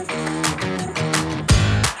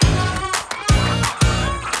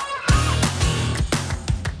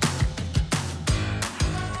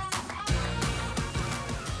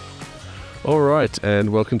All right, and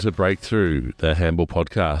welcome to Breakthrough, the Handball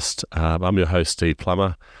Podcast. I'm your host, Steve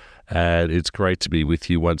Plummer, and it's great to be with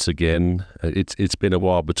you once again. It's been a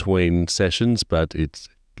while between sessions, but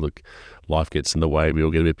life gets in the way. We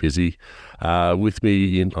all get a bit busy. With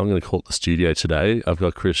me, I'm going to call it the studio today. I've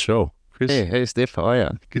got Chris Shaw. Chris? Hey, Steve, how are you?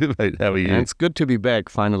 Good, mate. How are you? And it's good to be back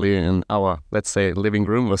finally in our, let's say, living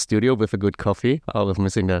room or studio with a good coffee. I was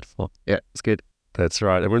missing that it's good. That's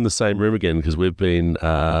right. And we're in the same room again because we've been...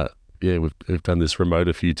 we've done this remote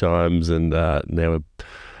a few times, and now we've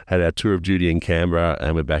had our tour of duty in Canberra,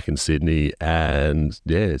 and we're back in Sydney, and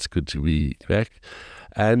it's good to be back.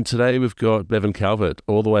 And today we've got Bevan Calvert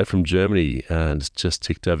all the way from Germany, and it's just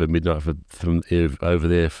ticked over midnight from over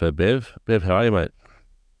there for Bev. Bev, how are you, mate?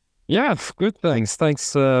 Yeah, good.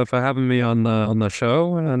 Thanks for having me on the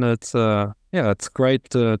show, and it's great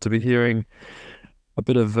to be hearing a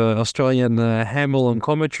bit of Australian handball and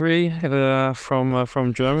commentary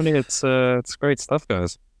from Germany. It's great stuff,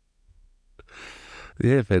 guys.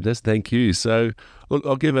 Yeah, fantastic. Thank you. So, look,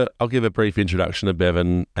 I'll give a brief introduction to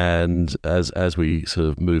Bevan, and as we sort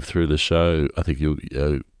of move through the show, I think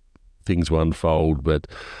things will unfold. But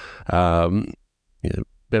Bevan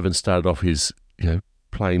started off his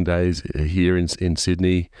playing days here in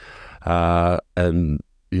Sydney, and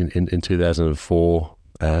in 2004.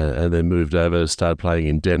 And then moved over, started playing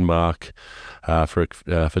in Denmark for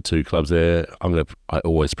two clubs there. I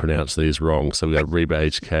always pronounce these wrong, so we got Reba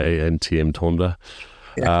HK and TM Tonda.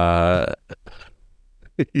 Yeah.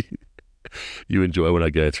 You enjoy when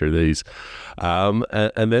I go through these, and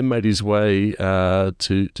then made his way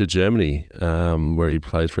to Germany, where he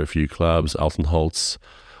played for a few clubs, Altenholz,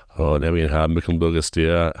 Nevienhaben, Mecklenburger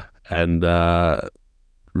Stier, and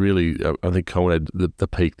really, I think culminated the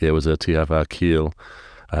peak there was a TFR Kiel.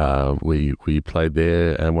 We played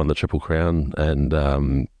there and won the Triple Crown, and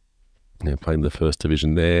played in the first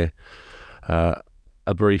division there. A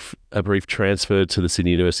brief transfer to the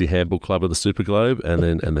Sydney University Handball Club of the Super Globe, and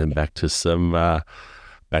then back to some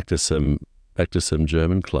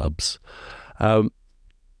German clubs. Look,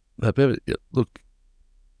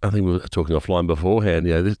 I think we were talking offline beforehand.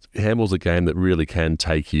 Handball's a game that really can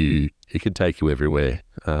take you. It can take you everywhere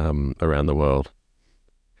around the world.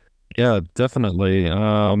 Yeah, definitely.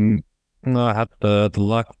 I had the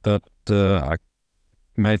luck that I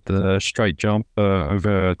made the straight jump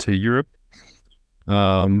over to Europe,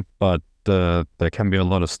 but there can be a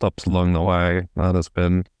lot of stops along the way. There's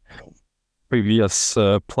been previous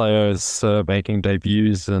players making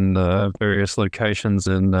debuts in various locations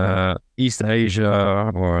in East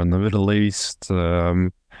Asia or in the Middle East. So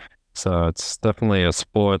it's definitely a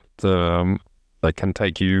sport that can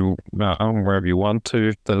take you wherever you want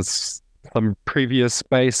to. There's some previous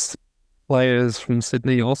base players from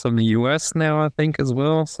Sydney, also in the US now, I think, as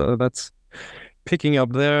well. So that's picking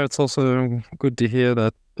up there. It's also good to hear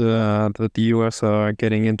that the US are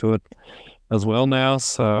getting into it as well now.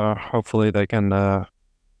 So hopefully they can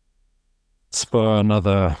spur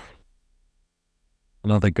another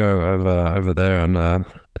go over there and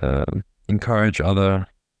encourage other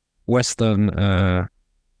Western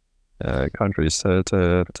countries to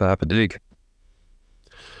have a dig.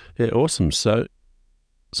 Yeah, awesome. So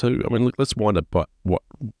I mean, look, let's wind up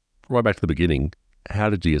right back to the beginning. How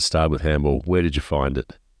did you get started with handball? Where did you find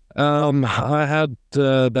it? I had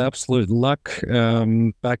the absolute luck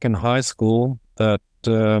back in high school that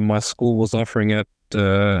my school was offering it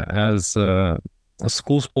as a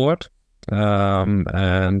school sport,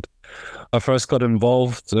 and I first got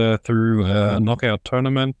involved through a knockout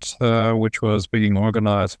tournament, which was being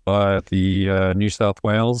organized by the New South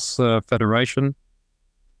Wales Federation,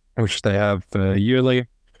 which they have yearly,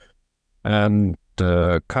 and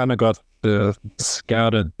kind of got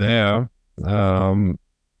scouted there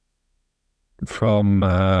from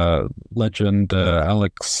legend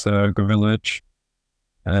Alex Gavrillich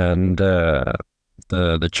and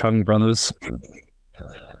the Chung brothers.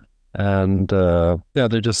 And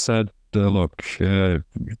they just said, look,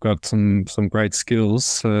 you've got some great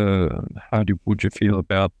skills. Would you feel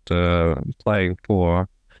about playing for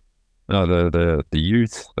the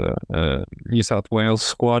youth New South Wales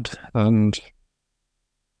squad? And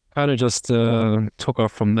kind of just took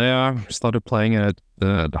off from there. Started playing at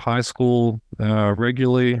the high school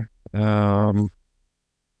regularly. Then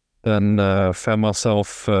found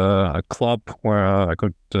myself a club where I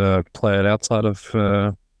could play it outside of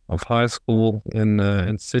high school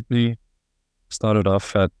in Sydney. Started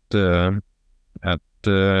off at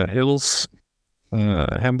Hills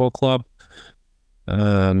Handball Club,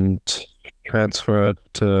 and transferred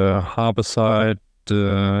to Harbourside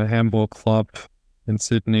Handball Club in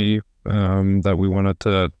Sydney, that we wanted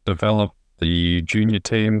to develop the junior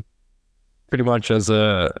team pretty much as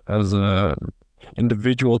a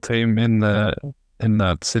individual team in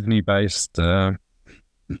that Sydney-based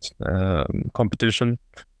competition,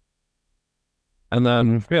 and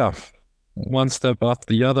then one step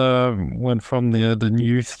after the other, went from the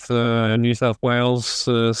youth New South Wales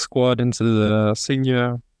squad into the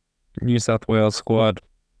senior New South Wales squad.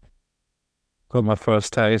 Got my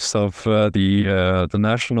first taste of the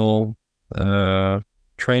national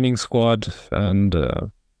training squad, and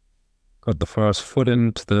got the first foot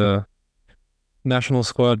into the national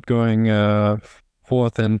squad, going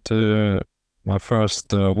fourth into my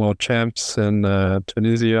first world champs in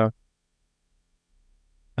Tunisia.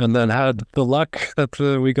 And then had the luck that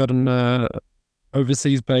we got an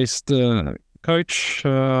overseas-based coach,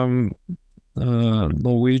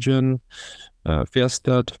 Norwegian,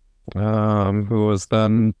 Fjestad, who was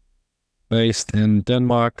then based in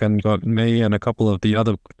Denmark, and got me and a couple of the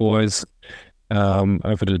other boys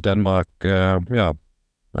over to Denmark.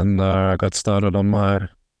 And I got started on my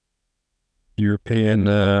European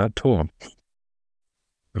tour.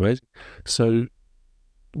 Amazing. So,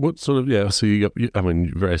 what sort of so you got? I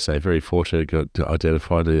mean, very fortunate, got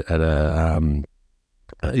identified at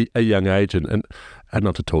a young age, and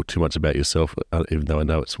not to talk too much about yourself, even though I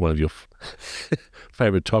know it's one of your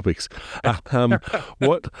favorite topics.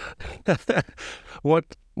 What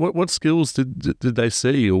skills did they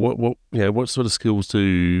see, or what sort of skills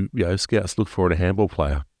do scouts look for in a handball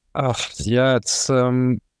player?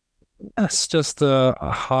 It's just a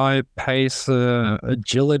high pace,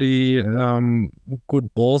 agility,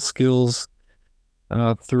 good ball skills.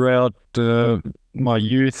 Throughout my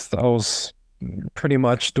youth, I was pretty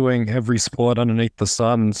much doing every sport underneath the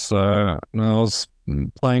sun. So I was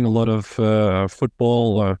playing a lot of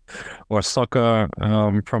football or soccer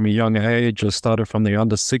from a young age. I started from the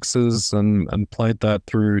under sixes and played that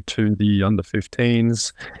through to the under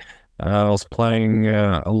 15s. I was playing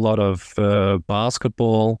a lot of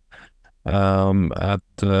basketball at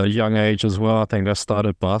a young age as well. I think I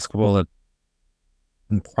started basketball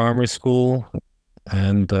in primary school,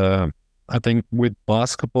 and I think with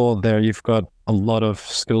basketball there, you've got a lot of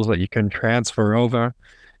skills that you can transfer over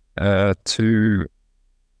to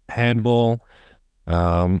handball.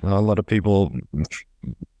 A lot of people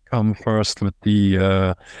come first with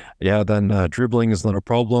the dribbling is not a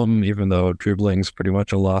problem, even though dribbling is pretty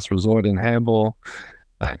much a last resort in handball.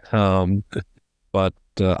 But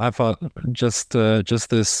I thought just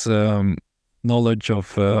this knowledge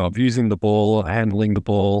of using the ball, handling the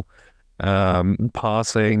ball,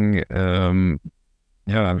 passing,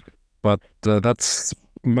 but that's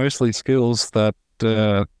mostly skills that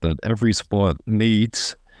every sport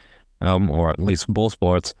needs, or at least ball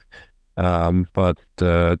sports. But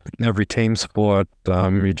every team sport,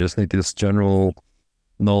 you just need this general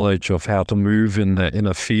knowledge of how to move in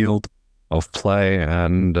a field of play,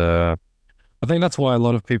 and I think that's why a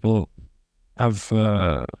lot of people have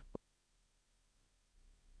a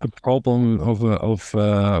problem of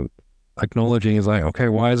acknowledging is like, okay,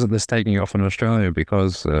 why isn't this taking off in Australia?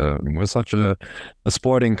 Because we're such a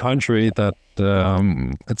sporting country that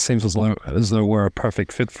it seems as though we're a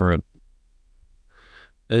perfect fit for it.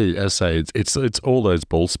 As I say, it's all those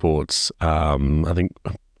ball sports. I mean,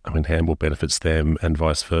 handball benefits them, and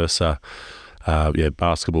vice versa.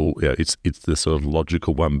 Basketball, it's the sort of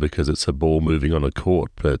logical one because it's a ball moving on a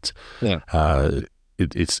court, but you got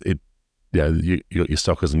your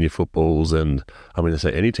soccers and your footballs, and I mean, I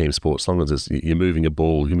say any team sport, as long as you're moving a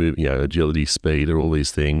ball, you move, agility, speed, or all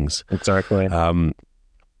these things. Exactly. And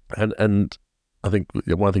I think one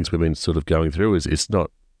of the things we've been sort of going through is it's not,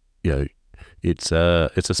 it's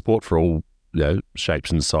a sport for all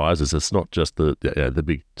shapes and sizes. It's not just the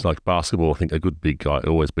big, like basketball. I think a good big guy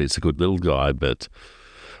always beats a good little guy, but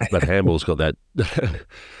handball's got that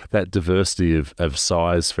that diversity of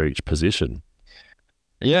size for each position.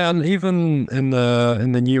 Yeah, and even in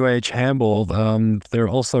the new age handball, they're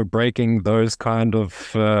also breaking those kind of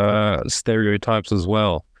stereotypes as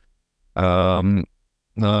well.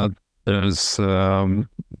 There's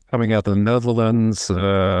coming out of the Netherlands,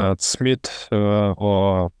 Smit,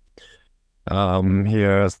 or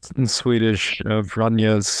here in Swedish,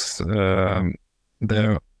 Vranjes.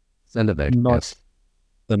 They're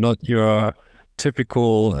not your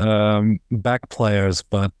typical back players,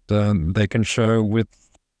 but they can show with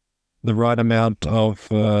the right amount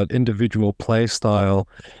of individual play style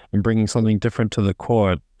and bringing something different to the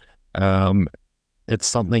court. It's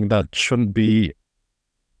something that shouldn't be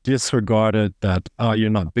disregarded, that you're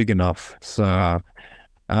not big enough. So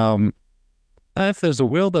if there's a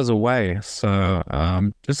will, there's a way. So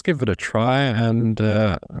just give it a try, and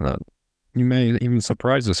you may even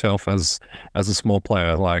surprise yourself as a small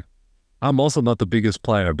player. Like, I'm also not the biggest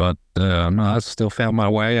player, but no, I still found my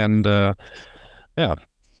way, and yeah,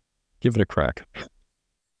 give it a crack.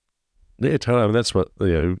 Yeah, totally. I mean, that's what,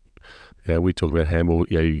 yeah, we talk about handball.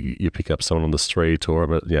 You pick up someone on the street or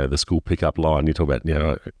about the school pickup line. You talk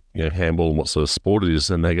about handball and what sort of sport it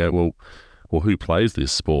is, and they go, well, who plays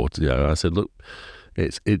this sport? I said, look,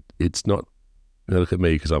 it's not. They look at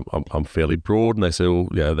me because I'm fairly broad, and they say, well,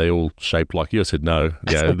 they all shaped like you. I said, no,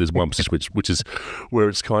 there's one position which is where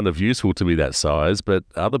it's kind of useful to be that size, but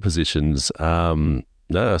other positions, no.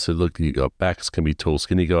 I said, look, you got backs can be tall,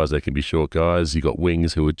 skinny guys, they can be short guys. You got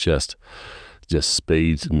wings who are just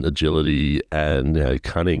speed and agility and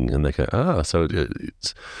cunning, and they go, so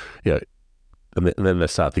it's and then they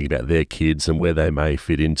start thinking about their kids and where they may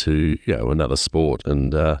fit into another sport,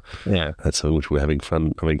 and that's something which we're having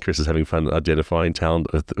fun. I mean, Chris is having fun identifying talent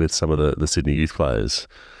with some of the Sydney youth players,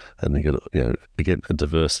 and they got again a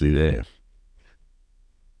diversity there.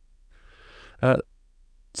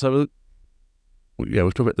 So we've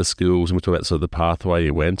talked about the skills and we talked about sort of the pathway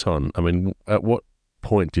you went on. I mean, at what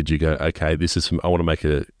point did you go, okay, this is I want to make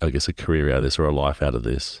a career out of this or a life out of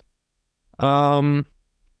this?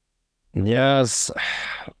 Yes,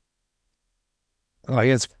 I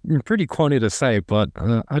guess pretty corny to say, but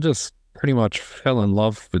I just pretty much fell in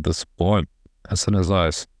love with the sport as soon as I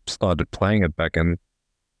started playing it back in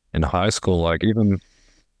high school. Like, even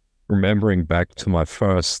remembering back to my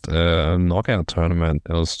first knockout tournament,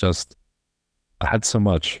 it was just, I had so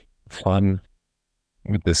much fun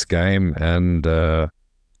with this game, and it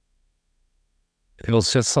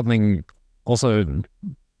was just something also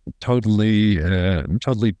totally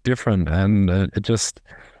different, and it just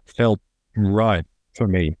felt right for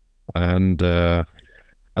me, and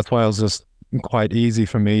that's why it was just quite easy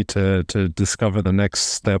for me to discover the next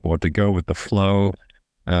step, or to go with the flow.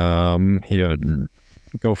 Go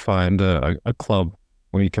find a club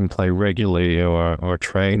where you can play regularly, or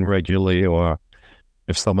train regularly, or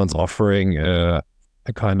if someone's offering a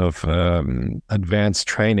kind of advanced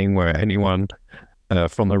training where anyone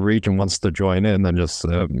from the region wants to join in, and just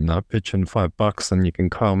pitch in $5 and you can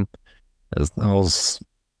come. I was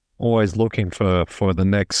always looking for the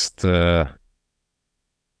next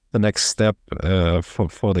step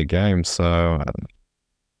for the game. So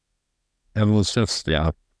it was just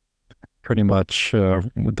pretty much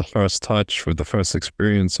with the first touch, with the first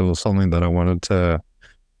experience, it was something that I wanted to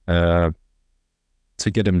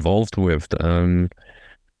get involved with. I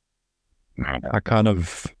kind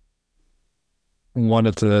of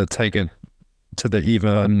wanted to take it to the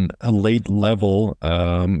even elite level.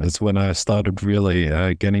 Is when I started really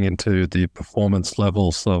getting into the performance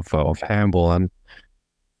levels of handball, and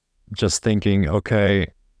just thinking, okay,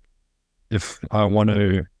 if I want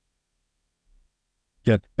to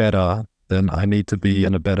get better, then I need to be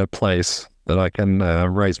in a better place that I can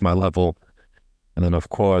raise my level. And then, of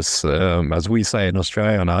course, as we say in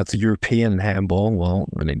Australia now, it's European handball. Well,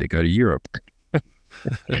 I need to go to Europe.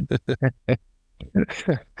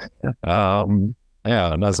 And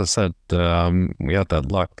as I said, we had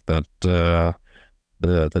that luck that the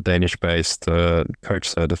Danish-based coach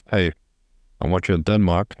said, "Hey, I want you in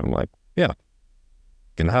Denmark." I'm like, "Yeah,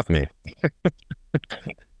 you can have me."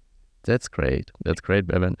 That's great. That's great,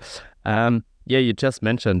 Bevan. You just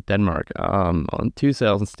mentioned Denmark. On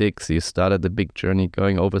 2006, you started the big journey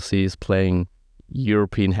going overseas, playing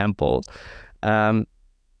European handball.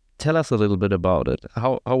 Tell us a little bit about it.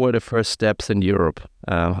 How were the first steps in Europe?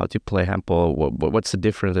 How do you play handball? What's the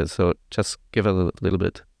difference? So just give a little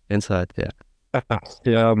bit insight there.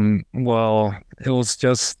 Well, it was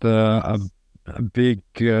just a big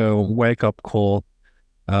wake-up call,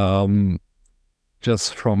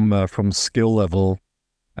 just from skill level,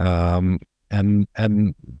 and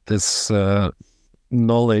this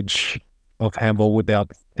knowledge of handball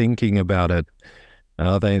without thinking about it.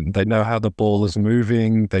 They know how the ball is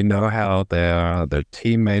moving. They know how their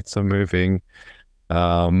teammates are moving.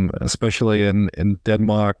 Especially in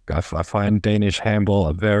Denmark, I find Danish handball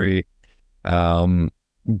a very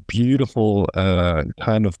beautiful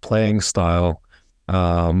kind of playing style.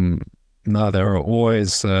 They're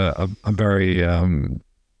always a very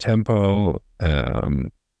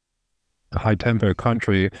high tempo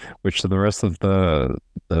country, which the rest of the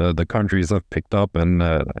countries have picked up, and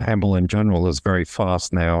handball in general is very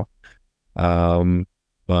fast now.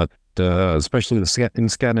 But especially in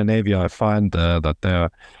Scandinavia, I find that the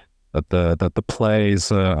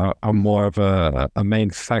plays are more of a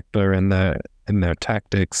main factor in their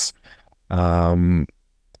tactics, and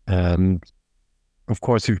of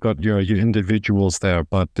course you've got your individuals there,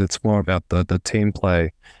 but it's more about the team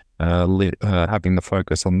play, having the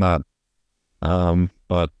focus on that.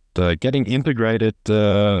 But getting integrated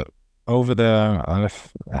over there,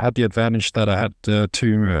 I've had the advantage that I had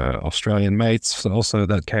two Australian mates also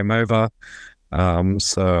that came over.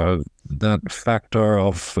 So that factor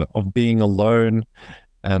of being alone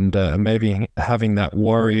and maybe having that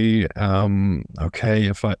worry, okay,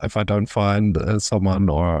 if I don't find someone,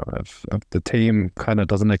 or if the team kind of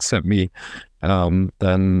doesn't accept me,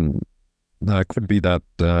 then it could be that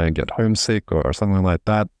I get homesick or something like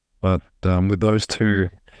that. But with those two,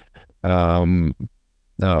 um,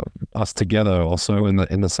 us together also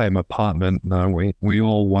in the same apartment, we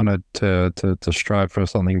all wanted to strive for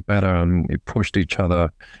something better, and we pushed each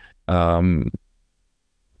other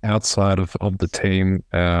outside of the team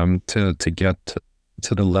to get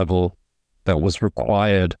to the level that was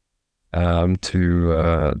required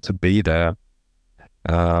to be there.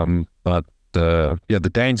 But the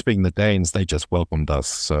Danes being the Danes, they just welcomed us.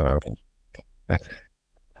 So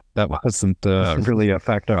that wasn't really a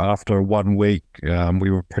factor. After 1 week, we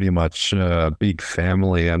were pretty much a big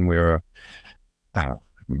family, and we were.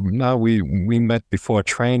 No, we met before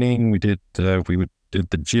training. We did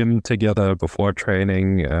the gym together before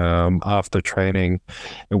training. After training,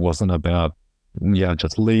 it wasn't about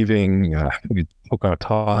just leaving. We took our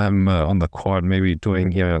time on the court, maybe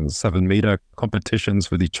doing 7-meter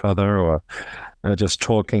competitions with each other, or just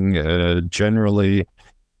talking generally,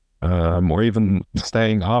 or even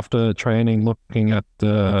staying after training, looking at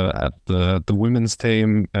the women's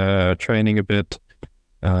team training a bit.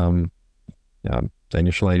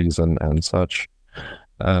 Danish ladies and such.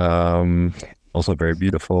 Also very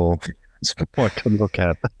beautiful sport to look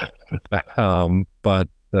at. But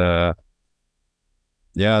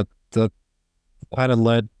that kind of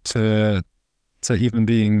led to even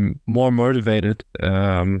being more motivated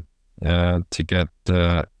to get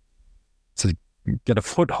a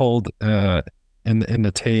foothold in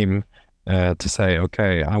the team, to say,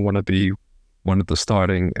 okay, I want to be one of the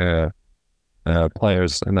starting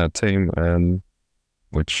players in that team, and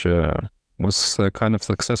which was kind of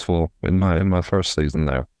successful in my first season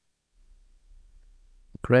there.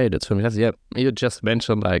 Great, it's fantastic. Yeah, you just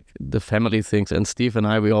mentioned like the family things, and Steve and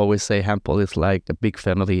I, we always say handball is like a big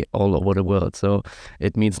family all over the world. So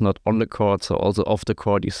it means not on the court, so also off the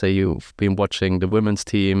court. You say you've been watching the women's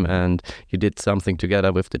team and you did something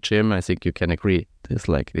together with the gym. I think you can agree. It's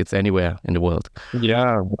like it's anywhere in the world.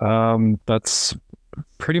 Yeah, that's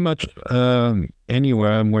pretty much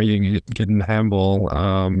anywhere where you get in handball,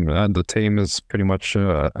 and the team is pretty much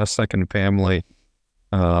a second family.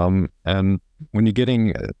 And when you're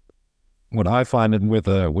getting, what I find with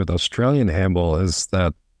Australian handball is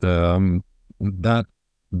that that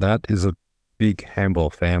is a big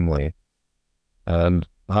handball family, and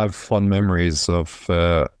I have fond memories of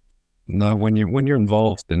now when you're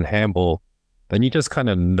involved in handball, then you just kind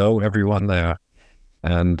of know everyone there,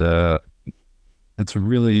 and it's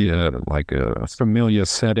really like a familiar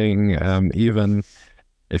setting. Even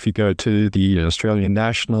if you go to the Australian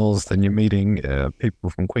Nationals, then you're meeting people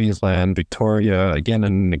from Queensland, Victoria, again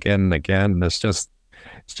and again and again. It's just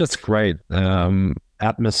great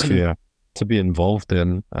atmosphere to be involved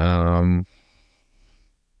in, and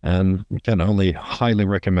can only highly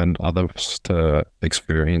recommend others to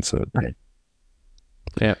experience it.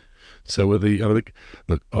 Yeah. So with the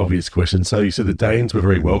obvious question. So you said the Danes were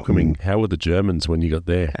very welcoming. How were the Germans when you got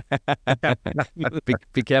there?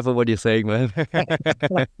 Be careful what you're saying, man.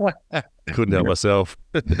 Couldn't help myself.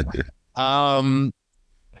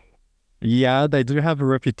 Yeah, they do have a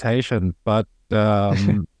reputation, but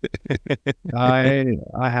I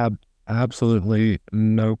had absolutely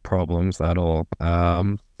no problems at all.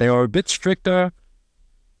 They were a bit stricter.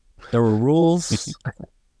 There were rules.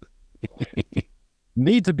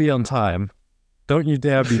 Need to be on time. Don't you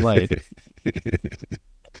dare be late.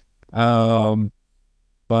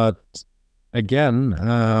 But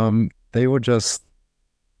again, they were just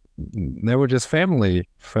family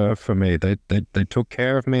for me. They took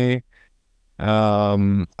care of me.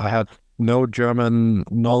 I had no German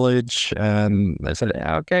knowledge, and they said,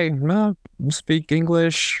 okay, no, you speak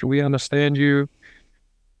English, we understand you,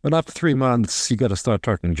 but after 3 months you got to start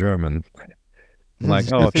talking German.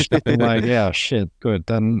 Like, oh shit. I'm like, yeah, shit, good.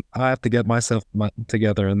 Then I have to get myself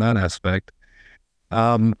together in that aspect.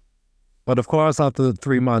 But of course, after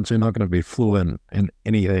 3 months, you're not going to be fluent in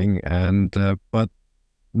anything. And but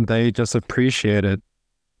they just appreciated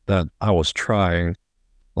that I was trying.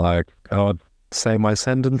 Like, I would say my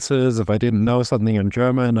sentences. If I didn't know something in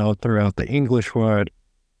German, I would throw out the English word.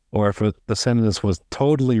 Or if the sentence was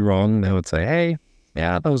totally wrong, they would say, hey,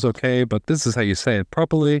 yeah, that was okay, but this is how you say it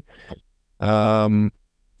properly.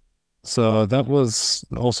 So that was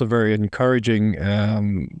also very encouraging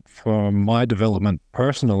for my development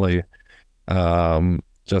personally,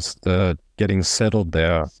 just getting settled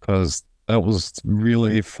there, because that was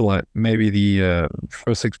really like maybe the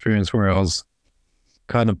first experience where I was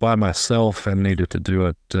kind of by myself and needed to do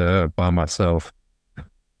it by myself.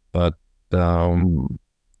 But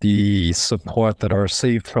the support that I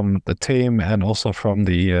received from the team and also from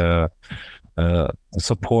the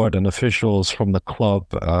support and officials from the club,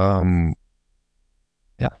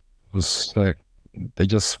 was they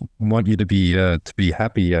just want you to be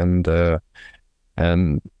happy, and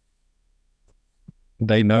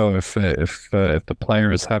they know if the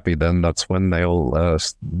player is happy, then that's when they'll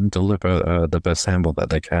deliver the best handball that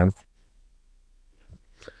they can.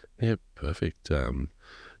 Yeah, perfect. Do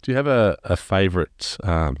you have a favorite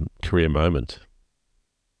career moment?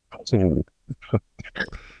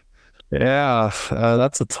 Yeah,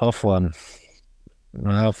 that's a tough one.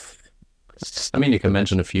 I mean, you can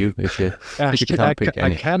mention a few if you can't pick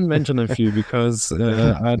any. I can mention a few because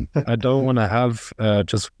I don't want to have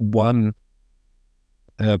just one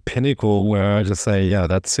pinnacle where I just say, yeah,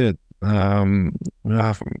 that's it. My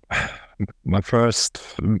first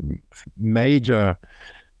major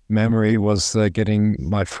memory was getting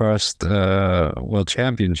my first World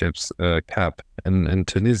Championships cap in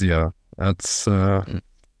Tunisia. That's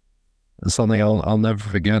something I'll never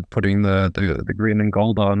forget. Putting the green and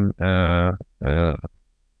gold on and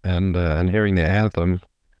hearing the anthem,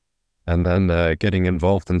 and then getting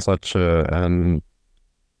involved in such an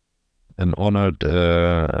honored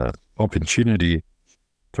opportunity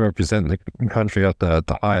to represent the country at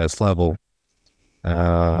the highest level.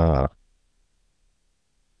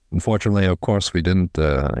 Unfortunately, of course, we didn't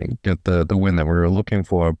get the win that we were looking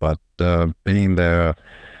for, but being there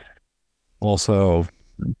also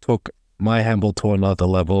took my handball to another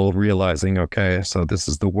level, realizing, okay, so this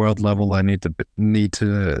is the world level I need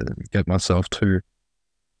to get myself to.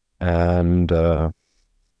 And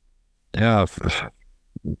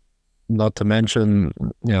not to mention,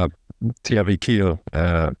 THW Kiel,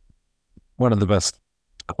 one of the best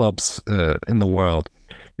clubs in the world,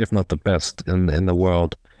 if not the best in the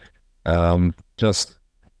world. Just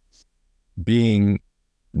being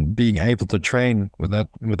able to train with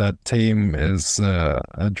that team is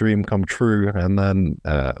a dream come true, and then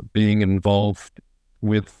being involved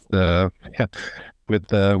with the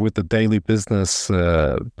daily business,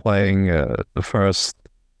 playing the first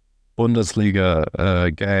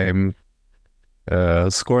Bundesliga game,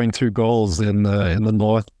 scoring 2 goals in the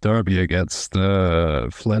North Derby against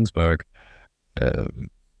Flensburg,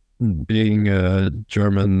 being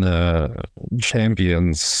German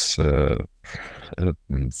champions. It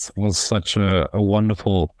was such a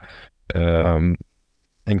wonderful and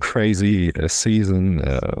crazy season,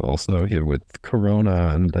 also here with Corona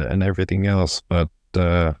and everything else. But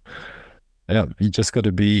you just got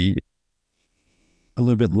to be a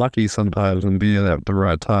little bit lucky sometimes and be at the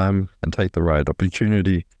right time and take the right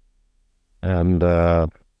opportunity. And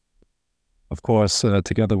of course,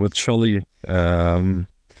 together with Scholli,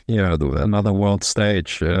 another world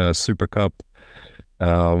stage, Super Cup,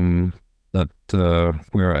 that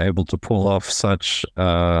we were able to pull off such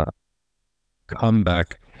a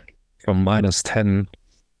comeback from -10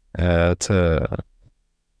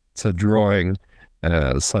 to drawing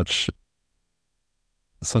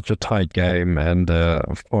such a tight game. And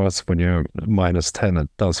of course, when you're -10, it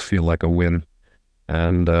does feel like a win.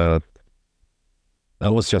 And that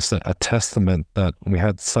was just a testament that we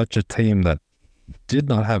had such a team that did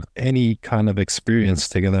not have any kind of experience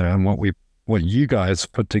together, and what you guys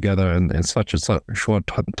put together in such a short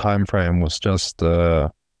time frame was just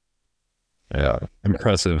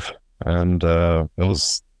impressive. And it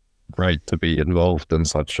was great to be involved in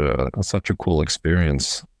such a cool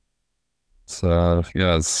experience. So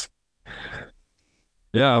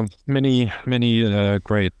many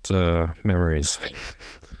great memories.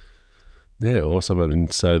 Yeah, awesome. I know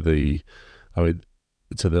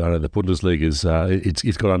the Bundesliga is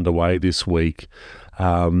it's got underway this week,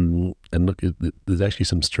 and look, there's actually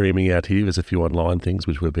some streaming out here. There's a few online things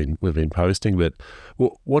which we've been posting. But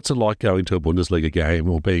what's it like going to a Bundesliga game,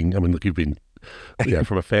 or being? I mean, look, you've been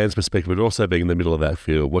from a fan's perspective, but also being in the middle of that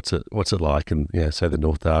field. What's it like? And say the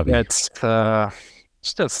North Derby. It's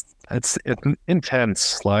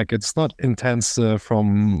intense. Like, it's not intense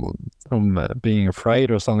from being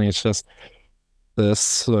afraid or something. It's just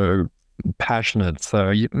so passionate.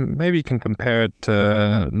 So maybe you can compare it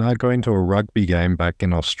to not going to a rugby game back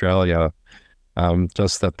in Australia.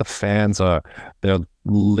 Just that the fans they're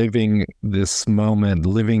living this moment,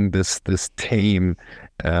 living this team,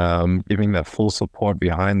 giving their full support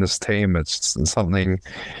behind this team. It's something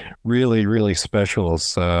really, really special.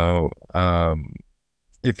 So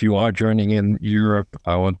if you are journeying in Europe,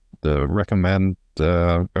 I would recommend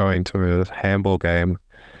going to a handball game.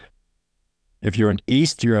 If you're in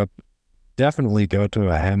East Europe, definitely go to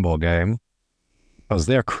a handball game because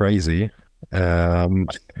they're crazy.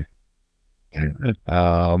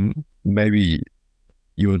 Maybe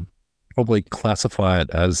you would probably classify it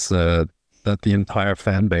as that the entire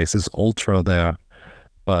fan base is ultra there,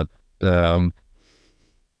 but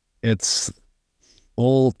it's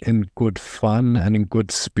all in good fun and in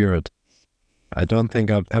good spirit. I don't think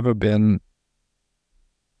I've ever been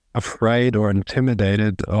afraid or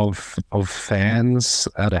intimidated of fans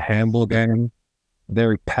at a handball game.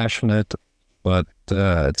 Very passionate, but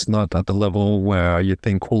it's not at the level where you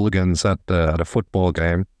think hooligans at a football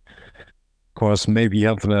game. Of course, maybe you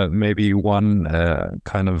have maybe one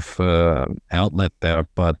kind of outlet there,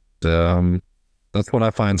 but that's what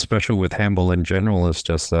I find special with handball in general. Is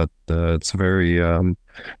just that it's very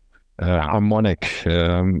harmonic.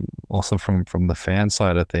 Also from the fan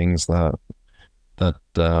side of things, for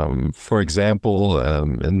example,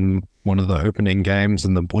 in one of the opening games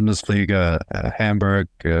in the Bundesliga, Hamburg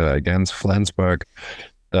against Flensburg,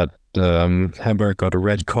 that Hamburg got a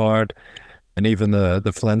red card, and even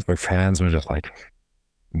the Flensburg fans were just like,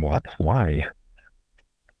 "What? Why?"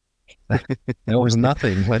 There was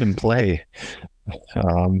nothing. Let him play.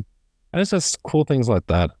 And it's just cool things like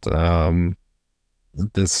that.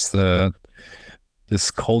 This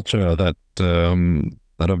culture that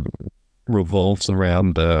revolves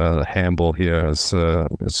around handball here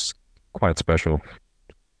is quite special.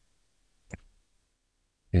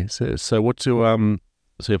 Yeah, so what do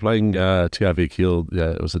so you're playing TRV Kiel?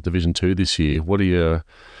 It was at Division 2 this year. What are your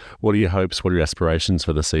hopes? What are your aspirations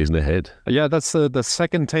for the season ahead? Yeah, that's the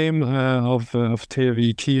second team of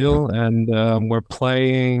TRV Kiel, and we're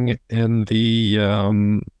playing in the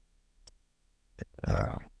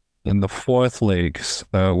fourth league.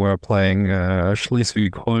 So we're playing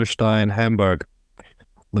Schleswig-Holstein Hamburg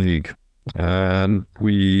League, and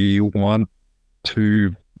we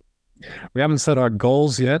haven't set our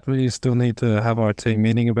goals yet. We still need to have our team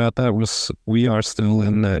meeting about that. We are still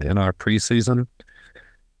in our preseason,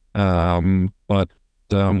 but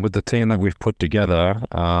with the team that we've put together,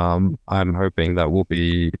 I'm hoping that we'll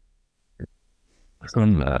be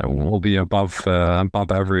above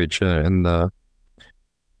average in the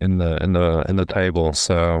table.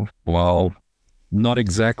 So while not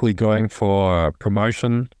exactly going for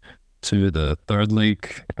promotion to the third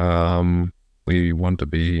league, we want to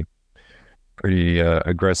be pretty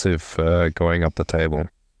aggressive going up the table.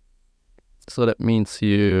 So that means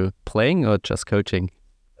you playing or just coaching?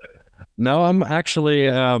 No, I'm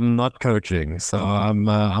actually not coaching. So I'm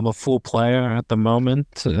a full player at the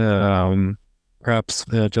moment. Perhaps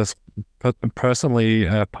just personally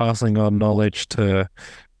passing on knowledge to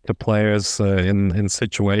players in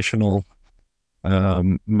situational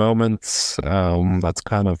moments. That's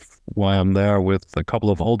kind of why I'm there with a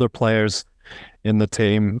couple of older players in the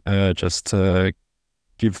team, just to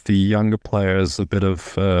give the younger players a bit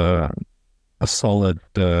of a solid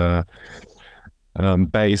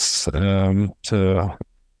base to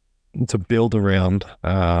build around,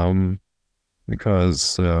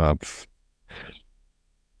 because I've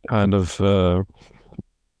kind of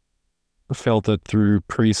felt it through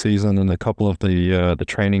preseason and a couple of the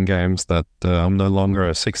training games that I'm no longer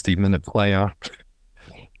a 60-minute player,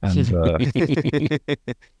 and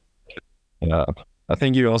yeah, I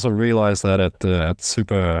think you also realize that at the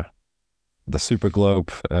Super Globe,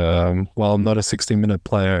 while I'm not a 60-minute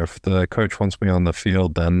player, if the coach wants me on the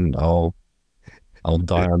field, then I'll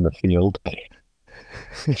die on the field.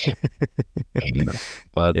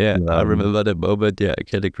 But yeah, I remember the moment. Yeah, I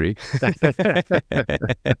can agree.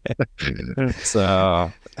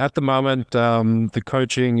 So at the moment, the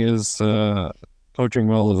coaching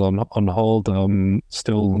role is on hold. I'm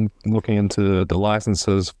still looking into the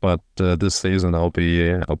licenses, but this season I'll be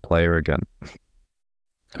a player again.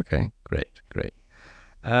 Okay, great.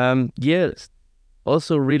 Yes,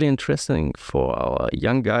 also really interesting for our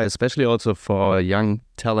young guys, especially also for our young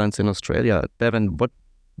talents in Australia. Bevan,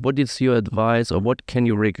 what is your advice, or what can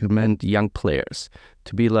you recommend young players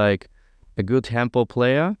to be like a good handball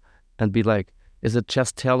player, and be like, is it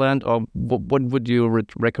just talent, or what would you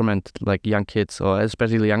recommend, like young kids, or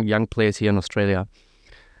especially young players here in Australia,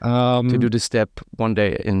 to do this step one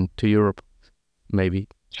day into Europe, maybe?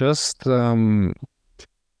 Just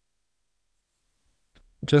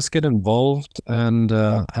get involved and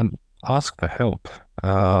ask for help,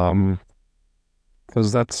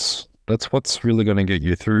 because that's what's really going to get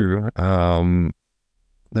you through.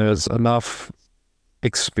 There's enough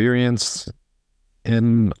experience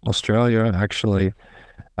in Australia actually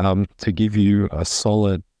to give you a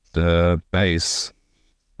solid base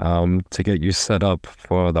to get you set up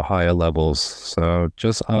for the higher levels. So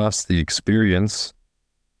just ask the experience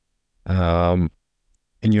in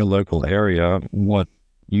your local area what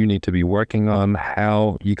you need to be working on,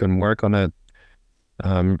 how you can work on it.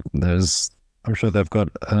 I'm sure they've got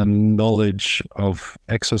a knowledge of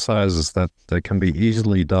exercises that can be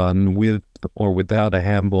easily done with or without a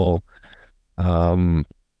handball. Now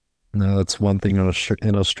that's one thing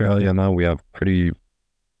in Australia. Now we have pretty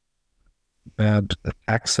bad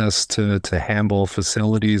access to handball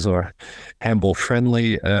facilities or handball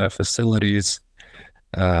friendly facilities.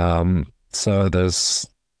 So there's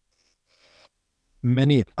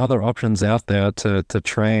many other options out there to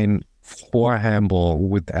train for handball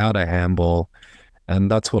without a handball.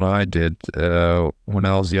 And that's what I did. When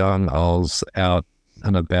I was young, I was out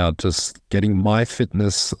and about just getting my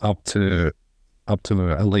fitness up to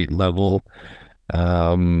an elite level,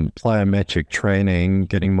 plyometric training,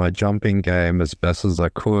 getting my jumping game as best as I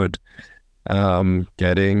could,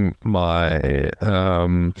 getting my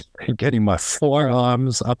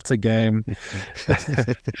forearms up to game.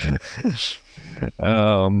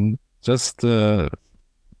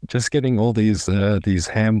 Just getting all these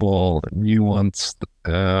handball nuanced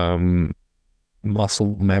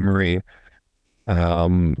muscle memory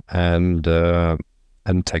and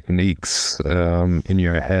techniques in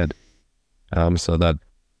your head, so that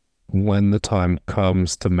when the time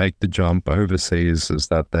comes to make the jump overseas, is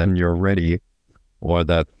that then you're ready, or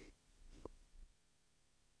that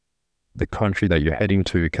the country that you're heading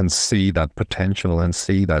to can see that potential and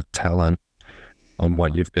see that talent on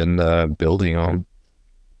what you've been building on.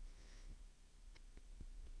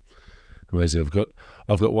 Amazing.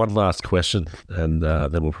 I've got one last question, and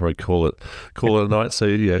then we'll probably call it a night. So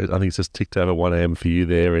I think it's just ticked over 1 a.m. for you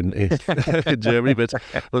there in Germany. But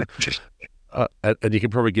look, and you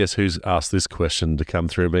can probably guess who's asked this question to come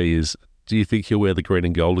through me is: do you think you'll wear the green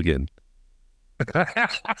and gold again?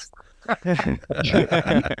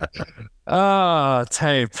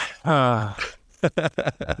 Tape.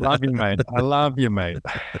 Love you, mate. I love you, mate.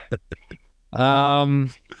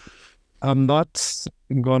 I'm not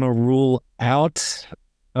gonna rule out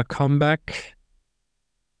a comeback,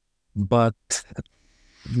 but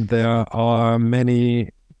there are many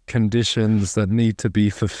conditions that need to be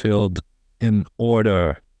fulfilled in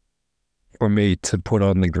order for me to put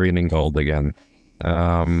on the green and gold again.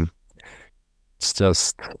 It's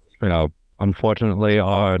just, unfortunately,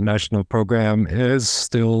 our national program is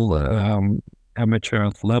still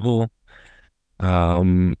amateur level.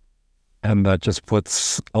 And that just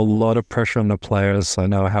puts a lot of pressure on the players. I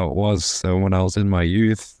know how it was. So when I was in my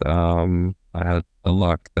youth, I had the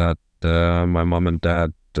luck that my mum and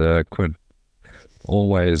dad could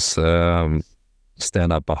always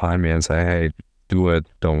stand up behind me and say, hey, do it.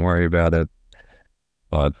 Don't worry about it.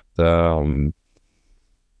 But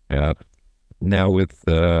now with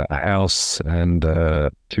a house and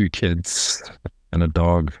 2 kids and a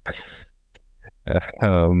dog,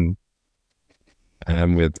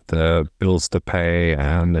 and with bills to pay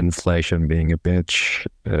and inflation being a bitch,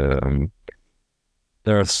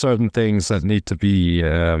 there are certain things that need to be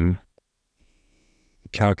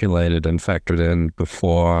calculated and factored in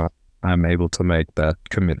before I'm able to make that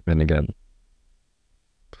commitment again.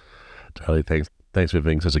 Totally. Thanks for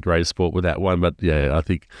being such a great sport with that one. But I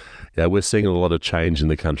think we're seeing a lot of change in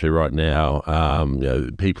the country right now.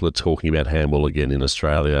 People are talking about handball again in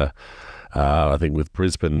Australia. I think with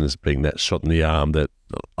Brisbane as being that shot in the arm, that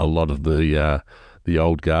a lot of the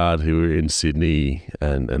old guard who were in Sydney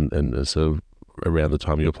and so around the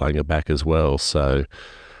time you're playing it back as well. So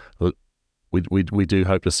look, we do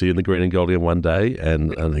hope to see you in the green and gold again one day,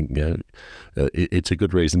 and I think it's a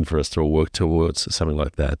good reason for us to all work towards something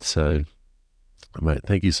like that. So, mate,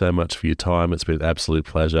 thank you so much for your time. It's been an absolute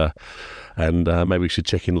pleasure. And maybe we should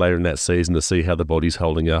check in later in that season to see how the body's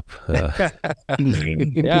holding up. Thanks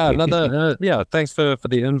for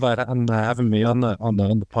the invite and having me on the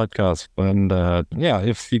podcast. And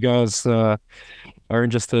if you guys are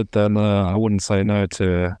interested, then I wouldn't say no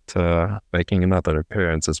to making another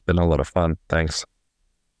appearance. It's been a lot of fun. Thanks.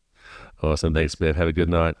 Awesome. Thanks, Bev. Have a good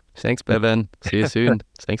night. Thanks, Bevan. See you soon.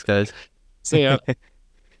 Thanks, guys. See ya.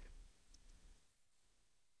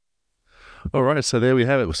 All right, so there we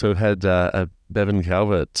have it. So we've had Bevan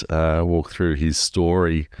Calvert walk through his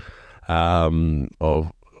story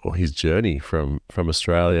of his journey from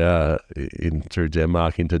Australia through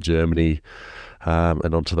Denmark into Germany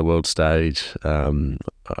and onto the world stage.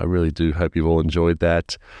 I really do hope you've all enjoyed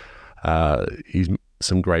that. He's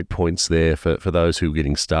some great points there for those who are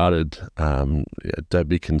getting started. Don't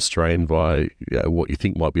be constrained by what you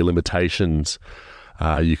think might be limitations.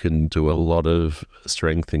 You can do a lot of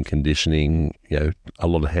strength and conditioning, a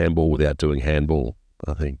lot of handball without doing handball,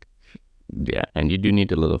 I think. Yeah, and you do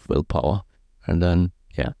need a lot of willpower. And then,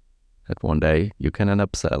 that one day you can end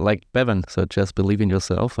up like Bevan. So just believe in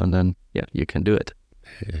yourself, and then, you can do it.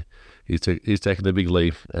 Yeah. He's taken a big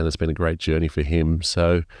leap, and it's been a great journey for him.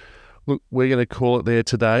 So, look, we're going to call it there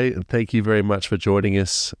today. And thank you very much for joining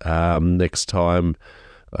us. Next time,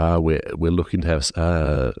 we're looking to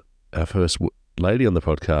have our first lady on the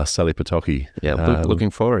podcast, Sally Patoki. Yeah, looking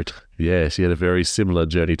forward. Yeah, she had a very similar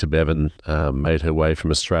journey to Bevan, made her way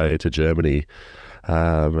from Australia to Germany,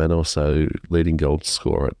 and also leading goal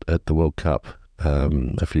scorer at the World Cup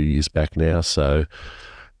a few years back now. So,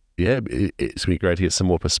 it's been great to get some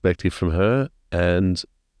more perspective from her, and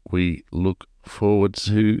we look forward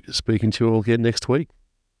to speaking to you all again next week.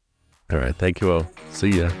 All right, thank you all.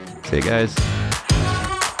 See ya. See you guys.